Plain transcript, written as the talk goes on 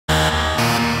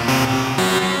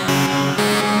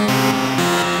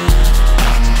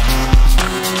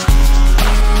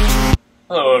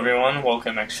everyone,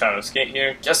 welcome X Shadowskate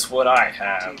here. Guess what I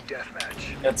have?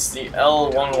 It's the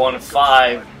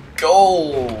L115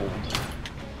 Gold!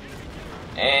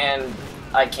 And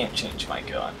I can't change my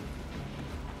gun.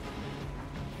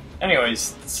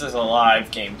 Anyways, this is a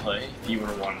live gameplay, if you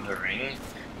were wondering.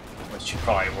 Which you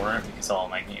probably weren't, because all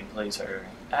my gameplays are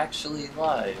actually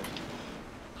live.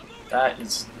 That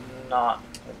is not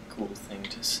a cool thing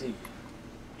to see.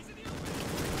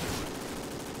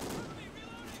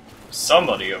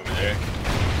 Somebody over there.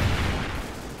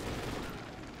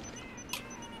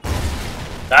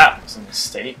 That was a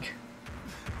mistake.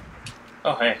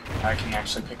 Oh hey, I can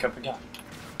actually pick up a gun.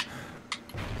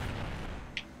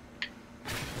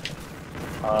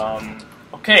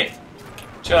 Okay.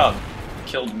 Good job.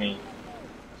 Killed me.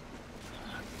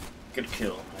 Good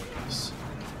kill, I guess.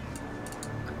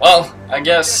 Well, I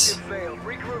guess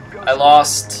I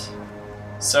lost,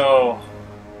 so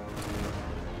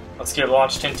let's get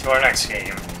launched into our next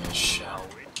game, shall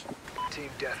we? Team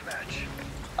Deathmatch.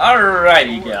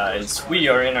 Alrighty guys, we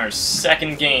are in our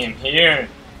second game here.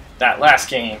 That last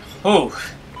game, ooh,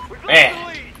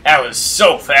 man, that was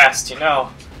so fast, you know.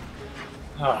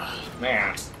 Oh,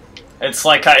 man. It's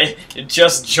like I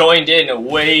just joined in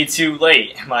way too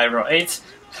late, am I right?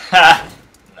 Ha!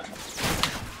 No.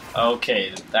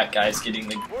 Okay, that guy's getting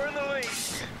the...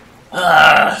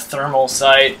 thermal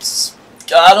sights.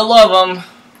 Gotta love them.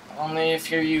 Only if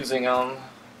you're using them.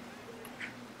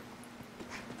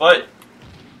 But,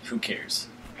 who cares?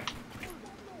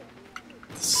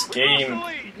 This game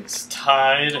is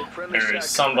tied. There is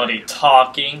somebody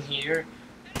talking here.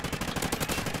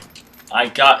 I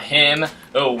got him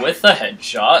with a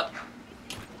headshot.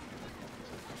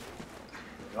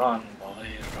 Run, boy,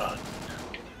 run.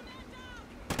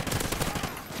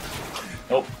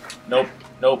 Nope, nope,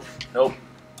 nope, nope.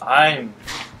 I'm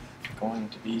going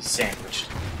to be sandwiched.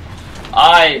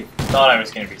 I thought I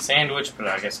was going to be sandwiched, but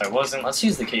I guess I wasn't. Let's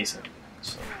use the case opening.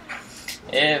 So,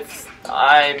 if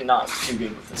I'm not too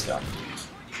good with this gun.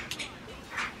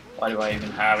 Why do I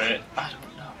even have it? I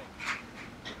don't know.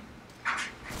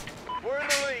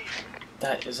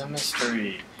 That is a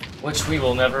mystery, which we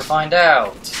will never find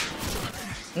out.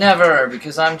 Never,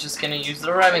 because I'm just gonna use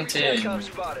the Remington.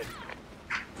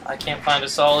 I can't find a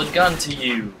solid gun to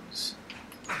use.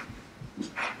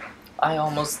 I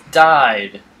almost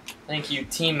died. Thank you,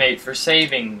 teammate, for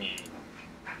saving me.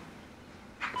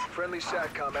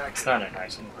 It's not a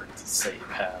nice word to say,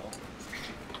 pal.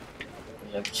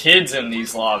 We have kids in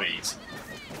these lobbies.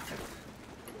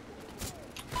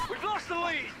 We've lost the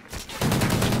lead.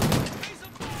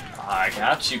 I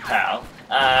got you, pal.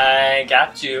 I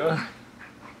got you.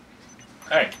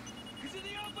 Hey.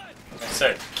 Like I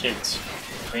said, kids,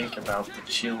 think about the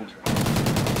children. We're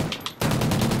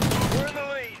in the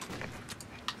lead.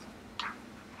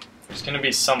 There's gonna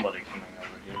be somebody coming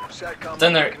over here.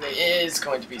 Then there is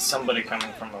going to be somebody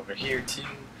coming from over here too.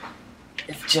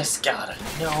 You've just gotta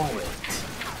know it.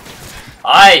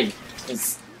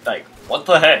 It's like, what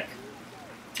the heck?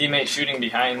 Teammate shooting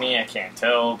behind me, I can't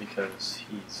tell because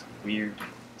he's weird and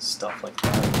stuff like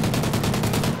that.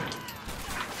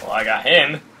 Well, I got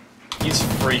him. He's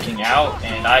freaking out,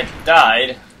 and I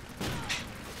died.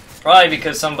 Probably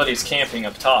because somebody's camping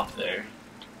up top there.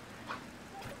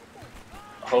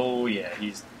 Oh yeah,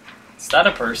 is that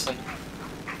a person?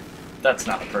 That's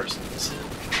not a person, is it?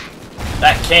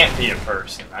 That can't be a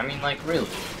person. I mean, like, really.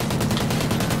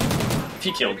 If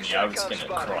he killed me, I was gonna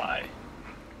cry.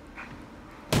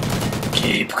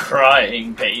 Keep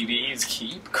crying, babies.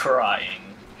 Keep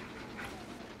crying.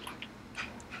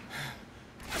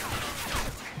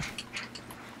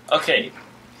 Okay.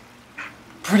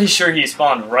 Pretty sure he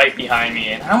spawned right behind me,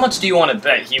 and how much do you want to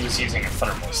bet he was using a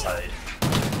thermal sight?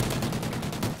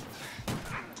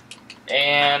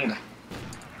 And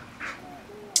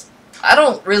I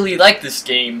don't really like this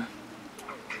game.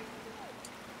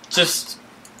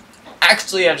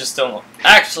 Actually, I just don't.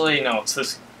 Actually, no, it's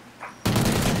this.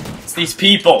 It's these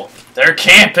people. They're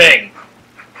camping.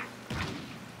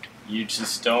 You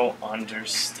just don't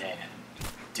understand,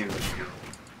 do you?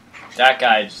 That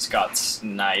guy just got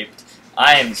sniped.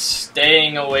 I am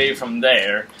staying away from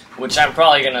there, which I'm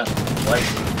probably gonna, like,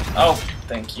 oh,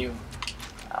 thank you.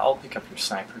 I'll pick up your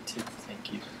sniper too,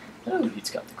 thank you. Oh, he's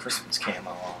got the Christmas camo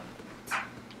on.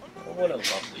 Oh, what a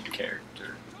lovely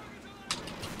character.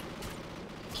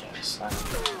 Yes,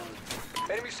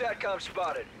 enemy SATCOM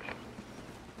spotted.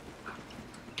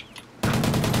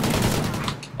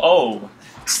 Oh,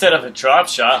 instead of a drop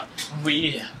shot, I don't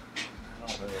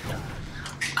really know.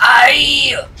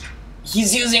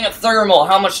 He's using a thermal.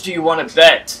 How much do you want to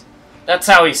bet? That's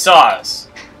how he saw us.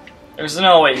 There's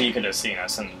no way he could have seen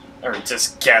us or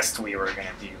just guessed we were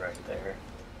gonna be right there.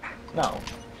 No.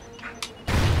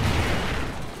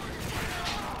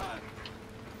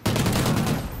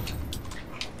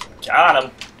 Got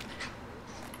him.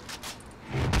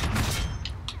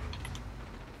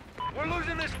 We're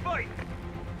losing this fight.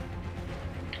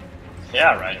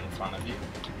 Yeah, right in front of you.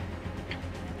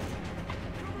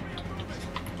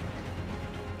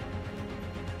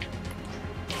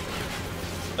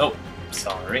 Oh,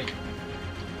 sorry.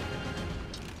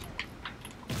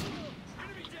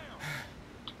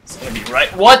 It's gonna be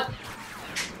right. What?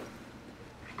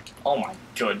 Oh my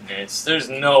goodness. There's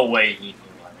no way he knew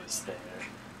I was there.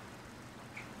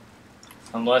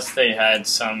 Unless they had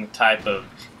some type of,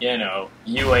 you know,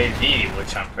 UAV,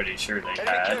 which I'm pretty sure they Enemy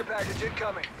had. care package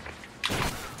incoming.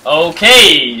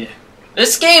 Okay!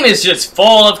 This game is just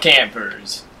full of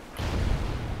campers.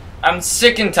 I'm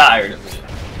sick and tired of it.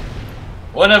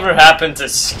 Whatever happened to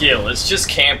skill? It's just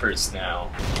campers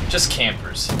now. Just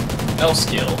campers. No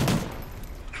skill.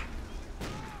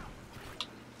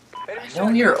 I know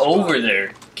you're over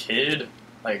there, kid.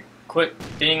 Like, quit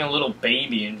being a little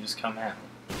baby and just come out.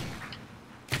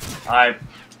 I'm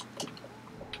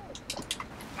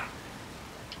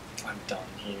done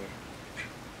here.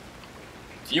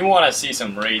 If you want to see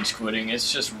some rage quitting,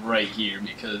 it's just right here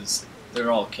because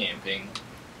they're all camping.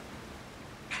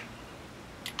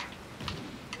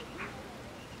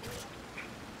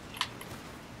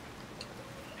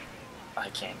 I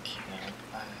can't camp.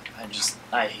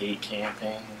 I hate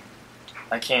camping.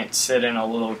 I can't sit in a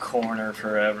little corner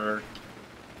forever.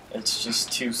 It's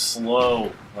just too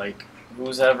slow. Like,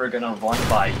 who's ever gonna run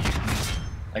by you?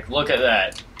 Like, look at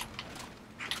that.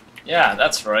 Yeah,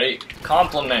 that's right.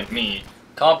 Compliment me.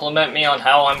 Compliment me on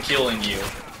how I'm killing you.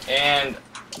 And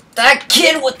that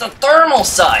kid with the thermal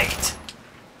sight!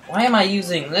 Why am I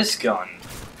using this gun?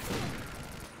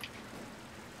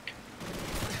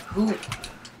 Who?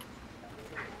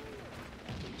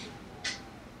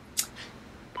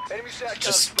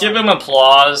 Just give him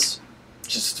applause.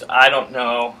 Just, I don't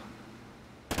know.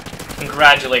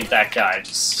 Congratulate that guy.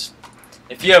 Just,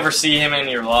 if you ever see him in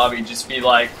your lobby, just be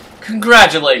like,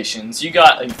 congratulations, you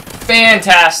got a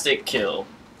fantastic kill.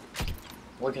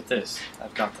 Look at this.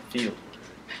 I've got the field.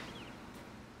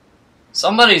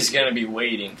 Somebody's gonna be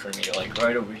waiting for me, like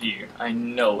right over here. I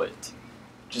know it.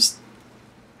 Just,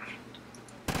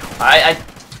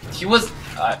 he was,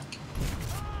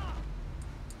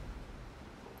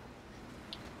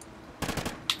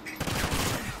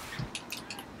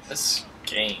 this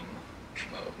game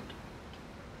mode.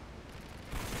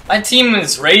 My team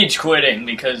is rage quitting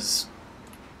because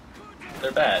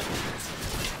they're bad.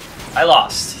 I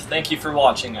lost. Thank you for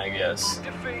watching, I guess.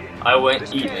 I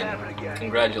went even.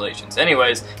 Congratulations.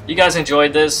 Anyways, if you guys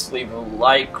enjoyed this, leave a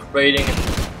like, rating,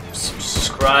 and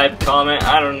subscribe, comment,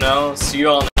 I don't know. See you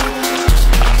all